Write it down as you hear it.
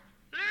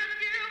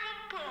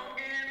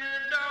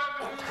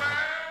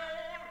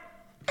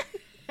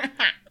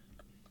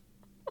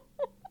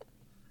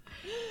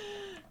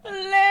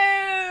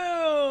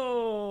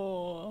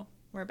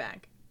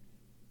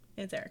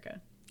It's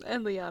Erica.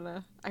 And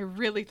Liana. I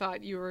really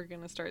thought you were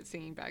going to start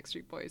singing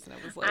Backstreet Boys, and I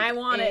was like, I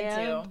wanted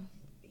to.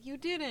 You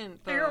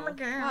didn't, though.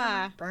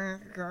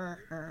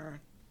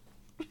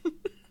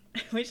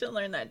 We should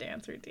learn that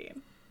dance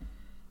routine.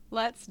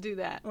 Let's do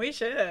that. We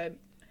should.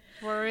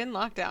 We're in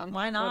lockdown.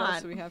 Why not? What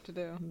else do we have to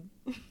do?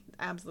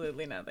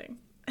 Absolutely nothing.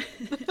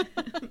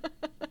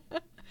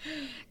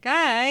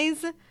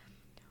 Guys,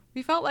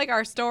 we felt like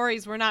our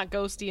stories were not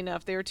ghosty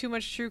enough. They were too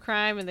much true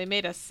crime, and they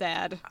made us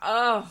sad.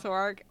 Oh. So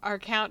our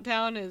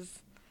countdown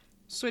is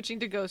switching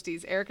to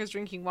ghosties. Erica's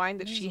drinking wine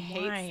that she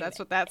hates. That's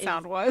what that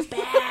sound was.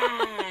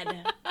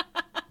 Bad.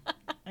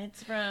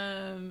 It's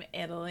from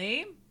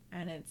Italy,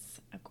 and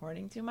it's,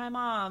 according to my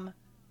mom,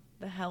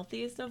 the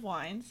healthiest of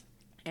wines.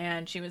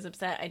 And she was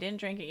upset. I didn't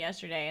drink it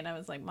yesterday, and I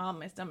was like, Mom,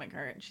 my stomach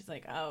hurt. And she's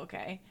like, oh,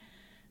 okay.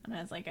 And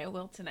I was like, I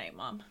will tonight,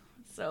 Mom.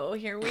 So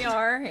here we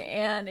are,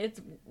 and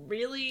it's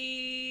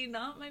really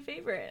not my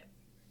favorite.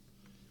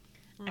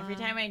 Every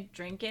time I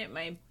drink it,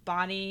 my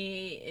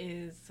body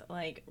is,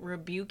 like,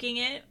 rebuking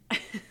it.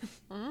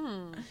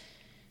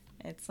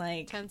 It's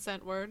like...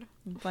 10-cent word.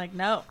 It's like,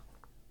 no.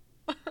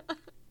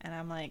 And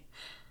I'm like,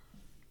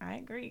 I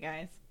agree,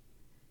 guys.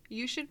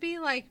 You should be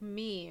like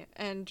me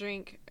and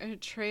drink a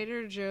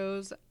Trader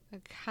Joe's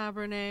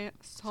Cabernet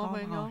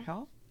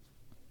Sauvignon.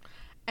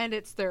 And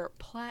it's their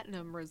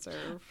Platinum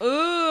Reserve.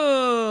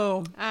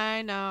 Ooh.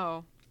 I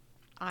know.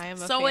 I am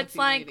a So it's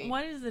like, lady.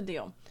 what is the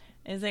deal?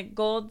 Is it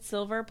gold,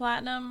 silver,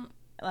 platinum?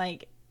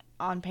 Like,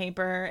 on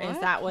paper, What? is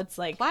that what's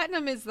like...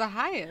 Platinum is the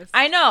highest.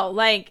 I know.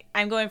 Like,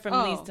 I'm going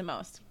from least to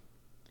most.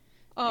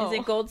 Oh. Is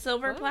it gold,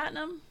 silver, What?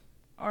 platinum?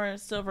 Or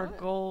silver, What?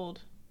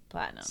 gold,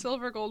 platinum?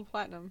 Silver, gold,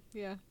 platinum.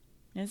 Yeah.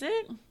 Is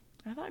it?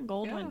 I thought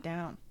gold Yeah. went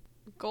down.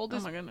 Gold Oh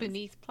is my goodness.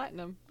 beneath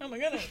platinum. Oh my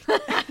goodness.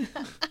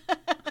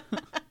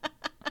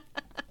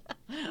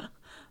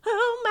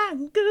 Oh my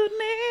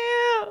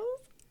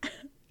goodness.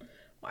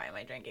 Why am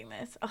I drinking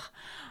this? Ugh.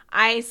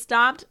 I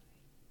stopped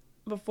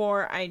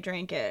before I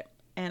drank it,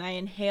 and I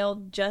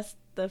inhaled just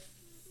the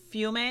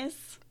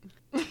fumes.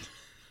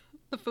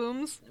 The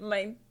fumes.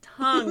 My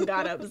tongue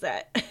got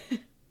upset.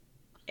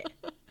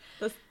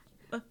 the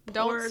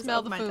Don't pores smell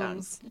of the my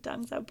fumes. tongue.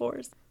 Tongues have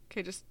pores.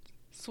 Okay, just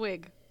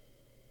swig.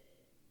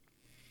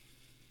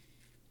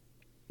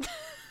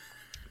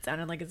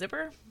 Sounded like a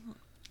zipper.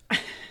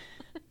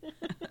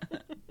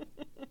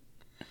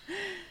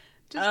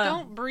 Just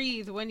don't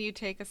breathe when you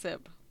take a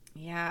sip.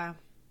 Yeah.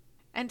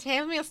 And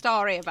tell me a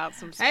story about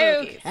some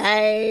spookies.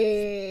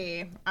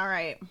 Okay. All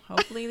right.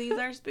 Hopefully these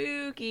are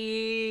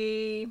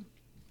spooky.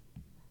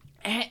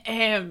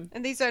 And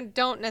these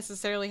don't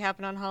necessarily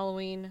happen on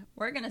Halloween.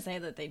 We're going to say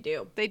that they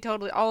do.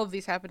 All of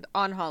these happened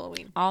on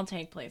Halloween. All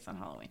take place on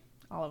Halloween.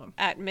 All of them.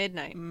 At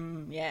midnight.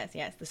 Yes.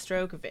 The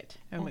stroke of it.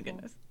 Oh my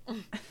goodness.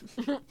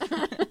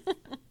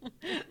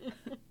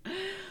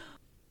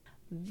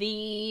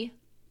 The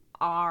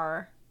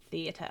R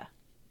Theater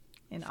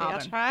in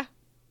Auburn,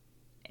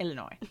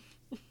 Illinois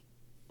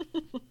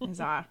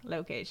is our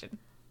location.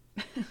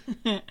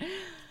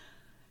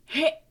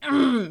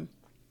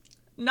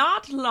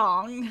 Not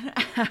long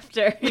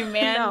after a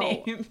man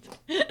named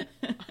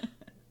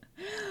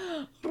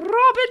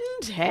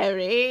Robin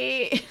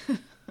Terry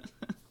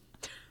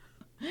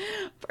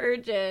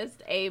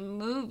purchased a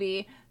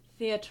movie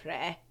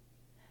theater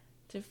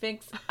to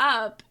fix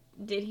up,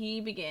 did he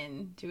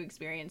begin to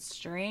experience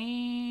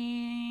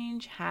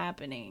strange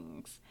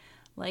happenings,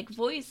 like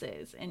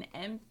voices in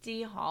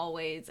empty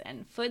hallways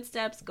and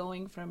footsteps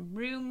going from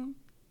room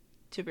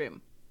to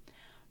room.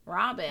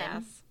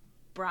 Robin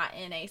brought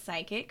in a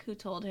psychic who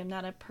told him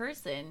that a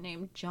person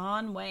named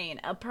John Wayne,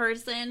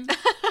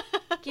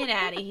 get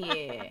out of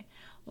here,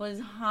 was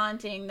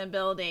haunting the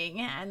building,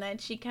 and that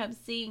she kept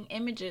seeing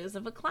images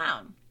of a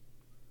clown.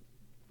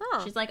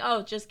 Huh. She's like,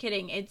 oh, just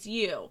kidding. It's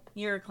you.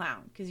 You're a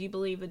clown because you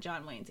believe that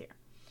John Wayne's here.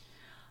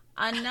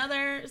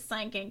 Another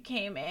psychic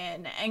came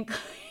in and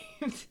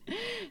claimed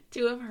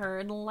to have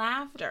heard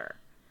laughter,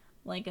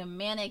 like a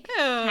manic,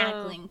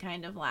 cackling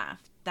kind of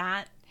laugh.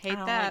 I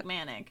don't like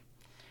manic.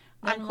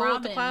 I'm cool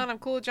with the clown. I'm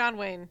cool with John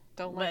Wayne.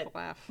 Don't like the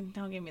laugh.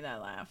 Don't give me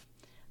that laugh.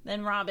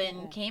 Then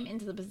Robin came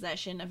into the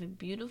possession of a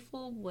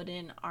beautiful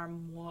wooden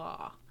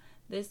armoire.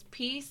 This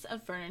piece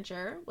of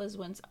furniture was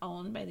once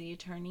owned by the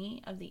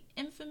attorney of the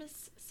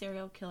infamous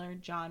serial killer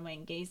John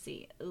Wayne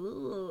Gacy.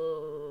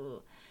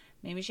 Ooh.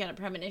 Maybe she had a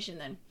premonition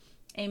then.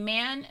 A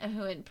man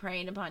who had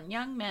preyed upon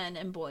young men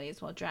and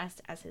boys while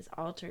dressed as his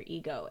alter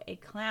ego, a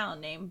clown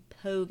named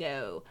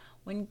Pogo.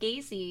 When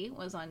Gacy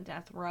was on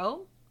death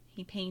row,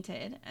 he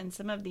painted, and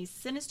some of these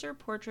sinister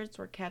portraits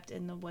were kept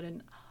in the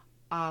wooden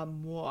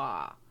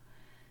armoire.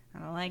 I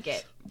don't like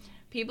it.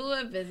 People who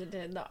have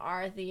visited the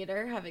R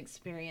Theater have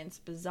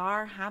experienced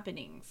bizarre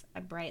happenings.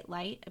 A bright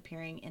light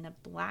appearing in a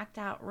blacked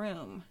out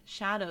room,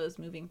 shadows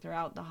moving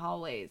throughout the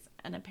hallways,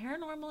 and a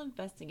paranormal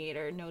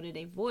investigator noted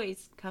a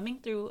voice coming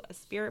through a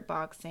spirit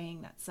box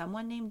saying that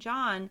someone named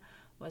John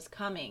was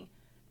coming,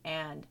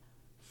 and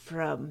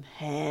from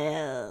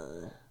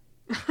hell.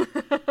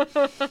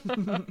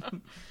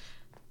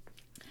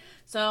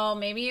 So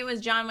maybe it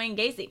was John Wayne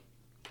Gacy.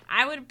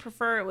 I would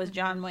prefer it was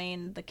John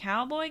Wayne, the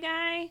cowboy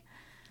guy.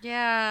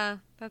 Yeah,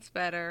 that's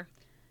better.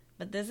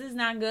 But this is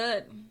not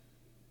good.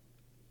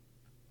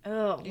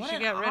 Oh, you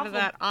should get rid of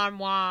that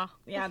armoire.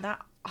 Yeah,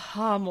 that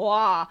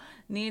armoire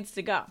needs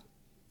to go.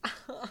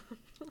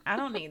 I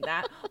don't need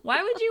that.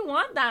 Why would you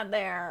want that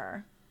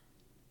there?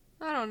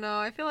 I don't know.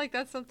 I feel like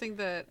that's something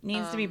that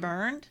needs to be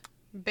burned.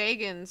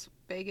 Bagans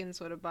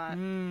would have bought.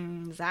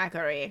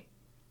 Zachary.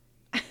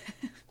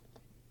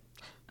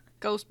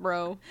 Ghost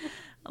Bro.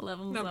 I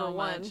love him so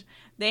much.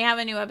 They have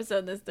a new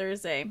episode this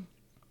Thursday.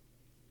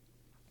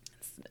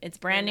 It's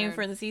brand new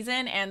for the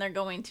season, and they're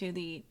going to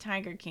the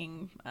Tiger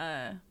King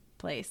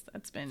place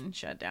that's been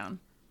shut down.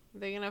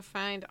 They're gonna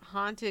find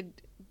haunted,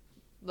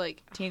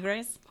 like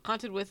tigers,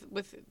 haunted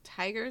with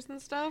tigers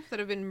and stuff that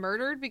have been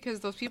murdered because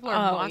those people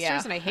are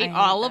monsters, and I hate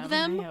all of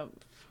them.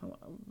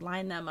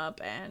 Line them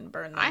up and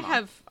burn them.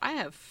 I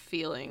have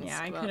feelings. Yeah,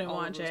 I couldn't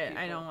watch it.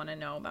 People. I don't want to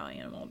know about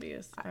animal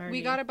abuse.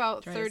 We got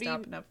about 30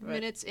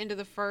 minutes into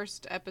the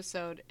first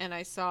episode, and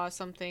I saw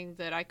something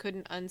that I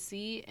couldn't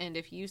unsee. And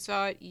if you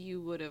saw it, you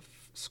would have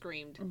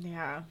screamed.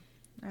 Yeah.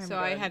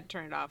 I had to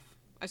turn it off.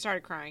 I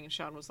started crying, and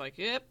Sean was like,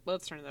 "Yep,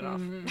 let's turn that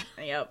off."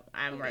 Yep,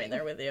 I'm right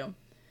there with you.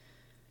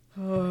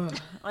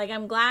 Like,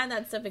 I'm glad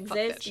that stuff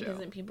exists because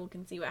then people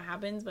can see what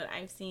happens. But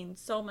I've seen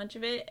so much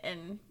of it,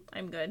 and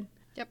I'm good.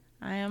 Yep.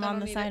 I am on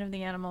the side of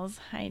the animals.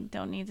 I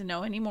don't need to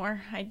know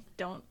anymore. I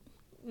don't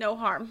know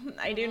harm.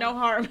 I do no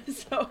harm,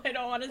 so I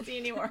don't want to see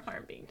any more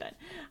harm being done.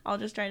 I'll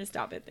just try to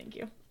stop it. Thank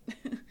you.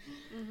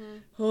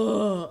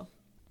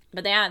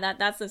 But yeah,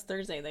 that's this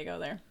Thursday they go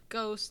there.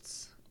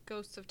 Ghosts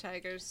of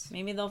tigers.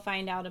 Maybe they'll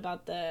find out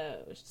about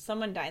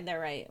someone died there,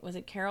 right? Was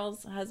it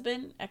Carol's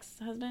husband?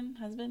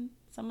 Husband?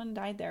 Someone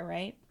died there,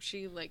 right?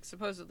 She, like,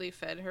 supposedly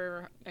fed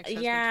her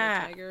ex-husband to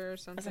a tiger or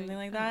something. Something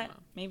like that.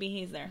 Maybe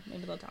he's there.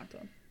 Maybe they'll talk to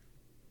him.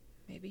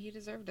 Maybe he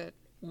deserved it.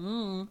 I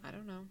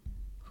don't know.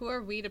 Who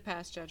are we to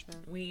pass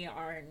judgment? We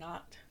are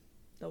not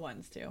the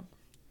ones to.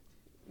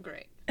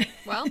 Great.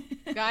 Well,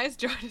 guys,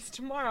 join us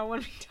tomorrow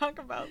when we talk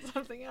about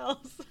something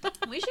else.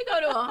 We should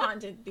go to a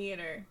haunted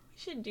theater. We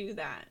should do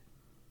that.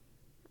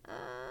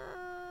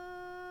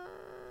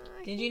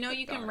 Did you know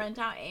you can rent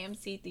out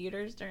AMC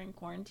theaters during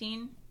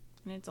quarantine?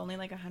 And it's only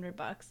like $100.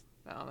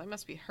 Oh, they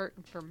must be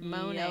hurting for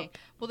Monet. Yep.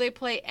 Will they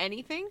play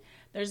anything?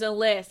 There's a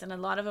list, and a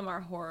lot of them are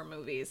horror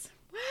movies.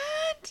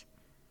 What?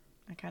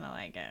 I kind of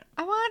like it.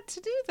 I want to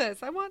do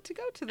this. I want to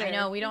go to there. I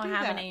know, we don't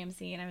have an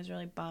AMC, and I was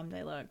really bummed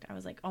I looked. I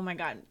was like, oh my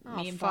god,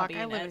 me and Bobby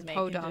and Esme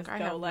can just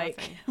go,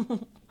 like,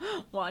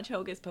 watch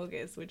Hocus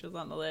Pocus, which was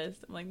on the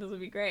list. I'm like, this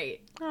would be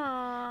great. Aww.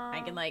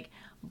 I can, like,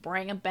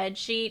 bring a bed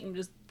sheet and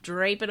just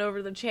drape it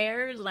over the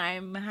chairs, and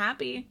I'm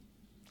happy.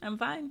 I'm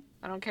fine.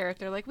 I don't care if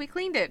they're like, we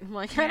cleaned it. I'm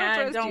like,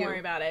 don't worry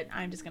about it.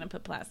 I'm just going to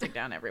put plastic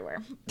down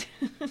everywhere.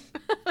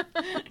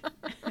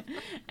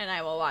 And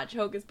I will watch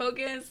Hocus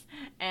Pocus,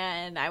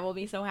 and I will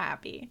be so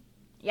happy.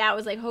 Yeah, it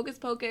was like Hocus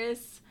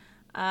Pocus.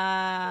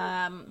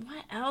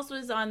 What else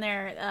was on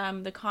there?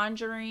 The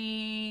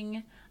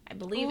Conjuring. I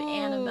believe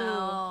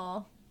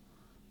Annabelle.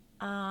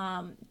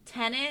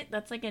 Tenet.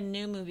 That's like a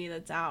new movie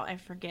that's out. I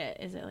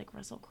forget. Is it like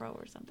Russell Crowe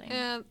or something?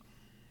 Yeah.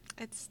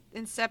 It's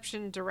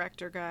Inception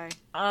director guy.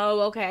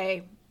 Oh,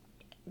 okay.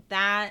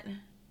 That,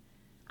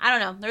 I don't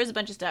know. There's a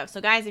bunch of stuff. So,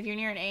 guys, if you're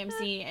near an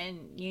AMC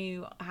and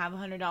you have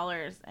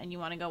 $100 and you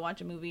want to go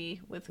watch a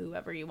movie with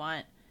whoever you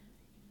want,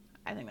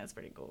 I think that's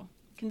pretty cool.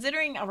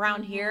 Considering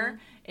around here,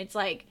 it's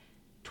like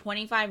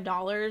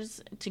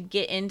 $25 to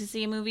get in to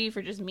see a movie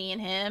for just me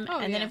and him.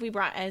 And then if we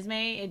brought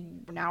Esme,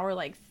 now we're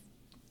like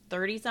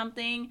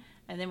 30-something.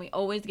 And then we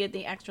always get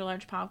the extra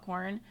large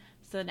popcorn.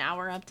 So now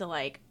we're up to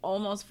like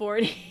almost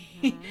 40.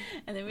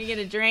 And then we get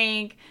a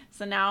drink.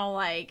 So now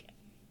like,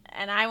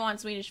 and I want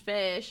Swedish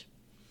fish.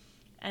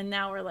 And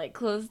now we're like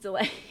close to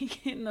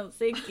like in the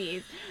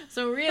 60s.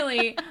 So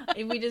really,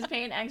 if we just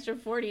pay an extra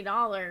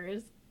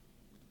 $40,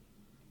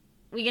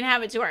 we can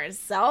have it to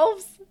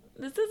ourselves.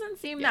 This doesn't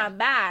seem that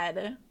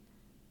bad.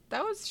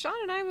 That was Sean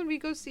and I when we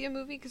go see a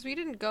movie, because we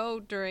didn't go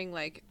during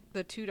like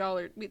the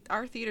 $2.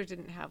 Our theater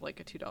didn't have like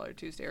a $2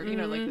 Tuesday, or you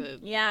know, like the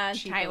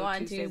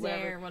Taiwan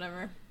Tuesday or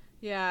whatever.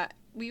 Yeah,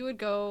 we would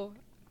go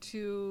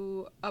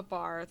to a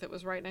bar that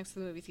was right next to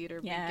the movie theater.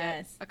 We'd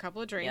get a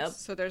couple of drinks.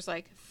 So there's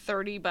like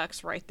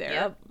 $30 right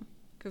there.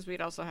 Because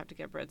we'd also have to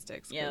get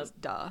breadsticks.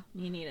 Duh.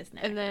 You need a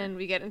snack. And then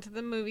we get into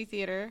the movie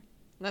theater.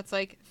 And that's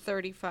like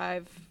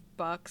 $35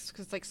 because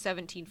it's like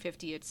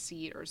 $17.50 a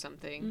seat or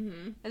something.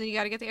 And then you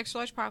got to get the extra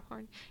large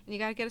popcorn, and you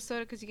got to get a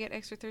soda because you get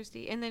extra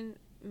thirsty, and then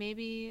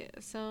maybe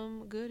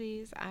some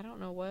goodies. I don't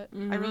know what.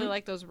 I really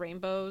like those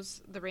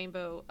rainbows. The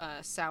rainbow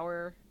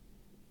sour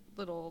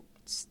little.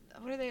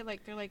 What are they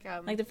like? They're like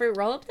the fruit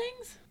roll-up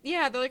things?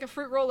 Yeah, they're like a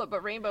fruit roll-up,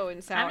 but rainbow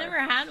and sour. I've never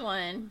had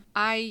one.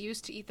 I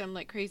used to eat them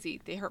like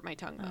crazy. They hurt my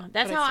tongue though.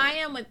 That's how I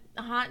am with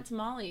hot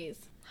tamales.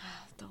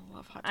 Don't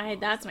love hot tamales.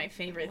 That's my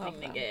favorite thing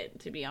to get,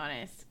 to be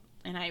honest.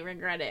 And I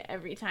regret it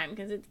every time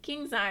because it's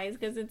king size,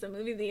 because it's a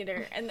movie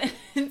theater, and then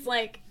it's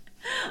like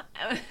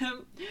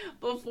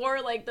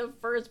before like the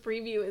first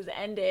preview is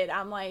ended,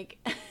 I'm like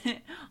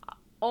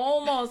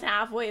almost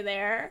halfway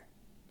there.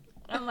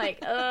 I'm like,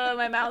 oh,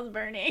 my mouth's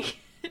burning.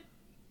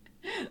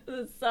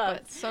 This sucks.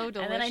 But so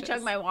delicious. And then I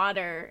chug my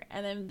water,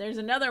 and then there's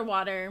another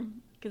water,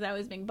 because I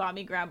always make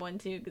Bobby grab one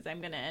too, because I'm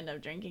going to end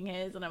up drinking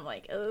his, and I'm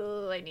like,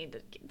 oh, I need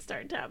to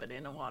start tapping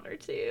into water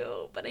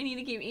too. But I need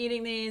to keep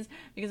eating these,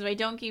 because if I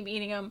don't keep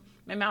eating them,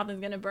 my mouth is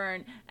going to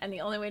burn, and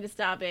the only way to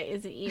stop it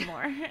is to eat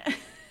more.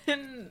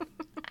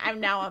 I'm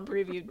now on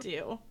preview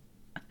 2.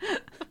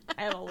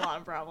 I have a lot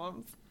of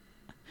problems.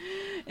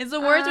 It's the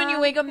worst when you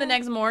wake up the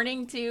next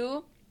morning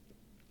too,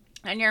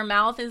 and your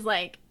mouth is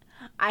like,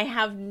 I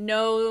have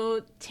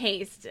no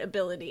taste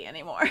ability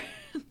anymore.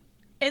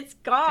 It's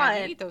gone.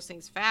 I eat those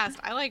things fast.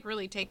 I like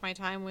really take my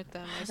time with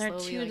them. They're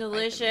too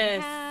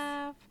delicious.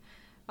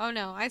 Oh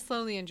no, I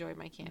slowly enjoy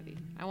my candy.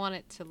 I want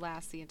it to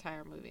last the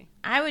entire movie.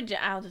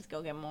 I'll just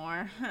go get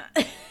more.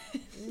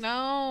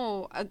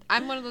 No,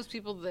 I'm one of those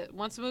people that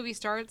once the movie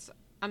starts,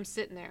 I'm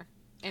sitting there.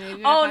 And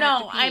even oh if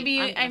no, I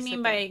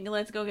mean by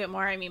let's go get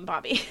more, I mean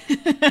Bobby.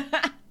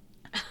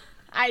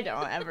 I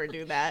don't ever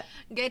do that.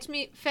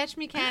 Fetch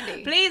me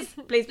candy. Please,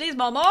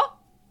 Momo.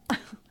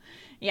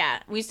 Yeah,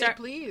 we start.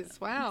 Please,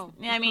 wow.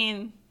 I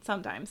mean,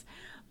 sometimes.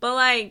 But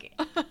like,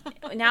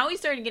 now we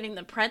started getting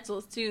the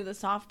pretzels too, the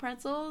soft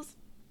pretzels.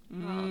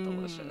 Oh,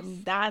 delicious.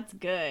 That's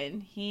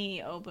good.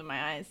 He opened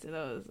my eyes to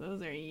those.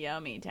 Those are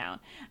yummy town.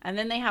 And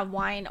then they have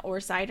wine or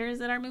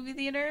ciders at our movie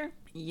theater.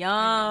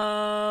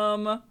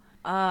 Yum.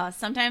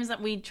 Sometimes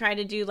we try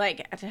to do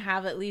to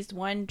have at least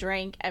one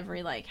drink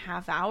every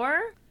half hour.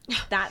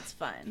 That's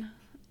fun.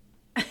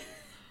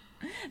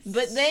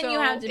 But then you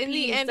have to pee. In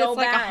the end, so it's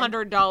like bad.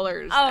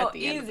 $100 at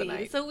the end of the easy.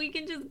 night. So we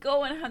can just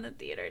go and have the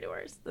theater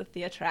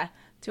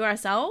to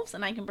ourselves,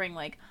 and I can bring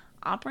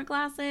opera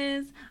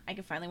glasses. I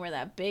can finally wear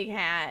that big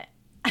hat.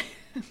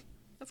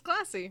 That's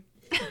classy.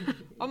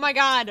 Oh my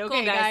God. Okay,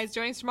 cool, guys,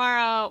 join us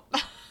tomorrow.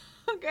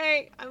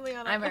 Okay, I'm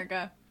Liana. I'm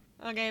Erica.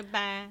 Okay,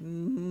 bye.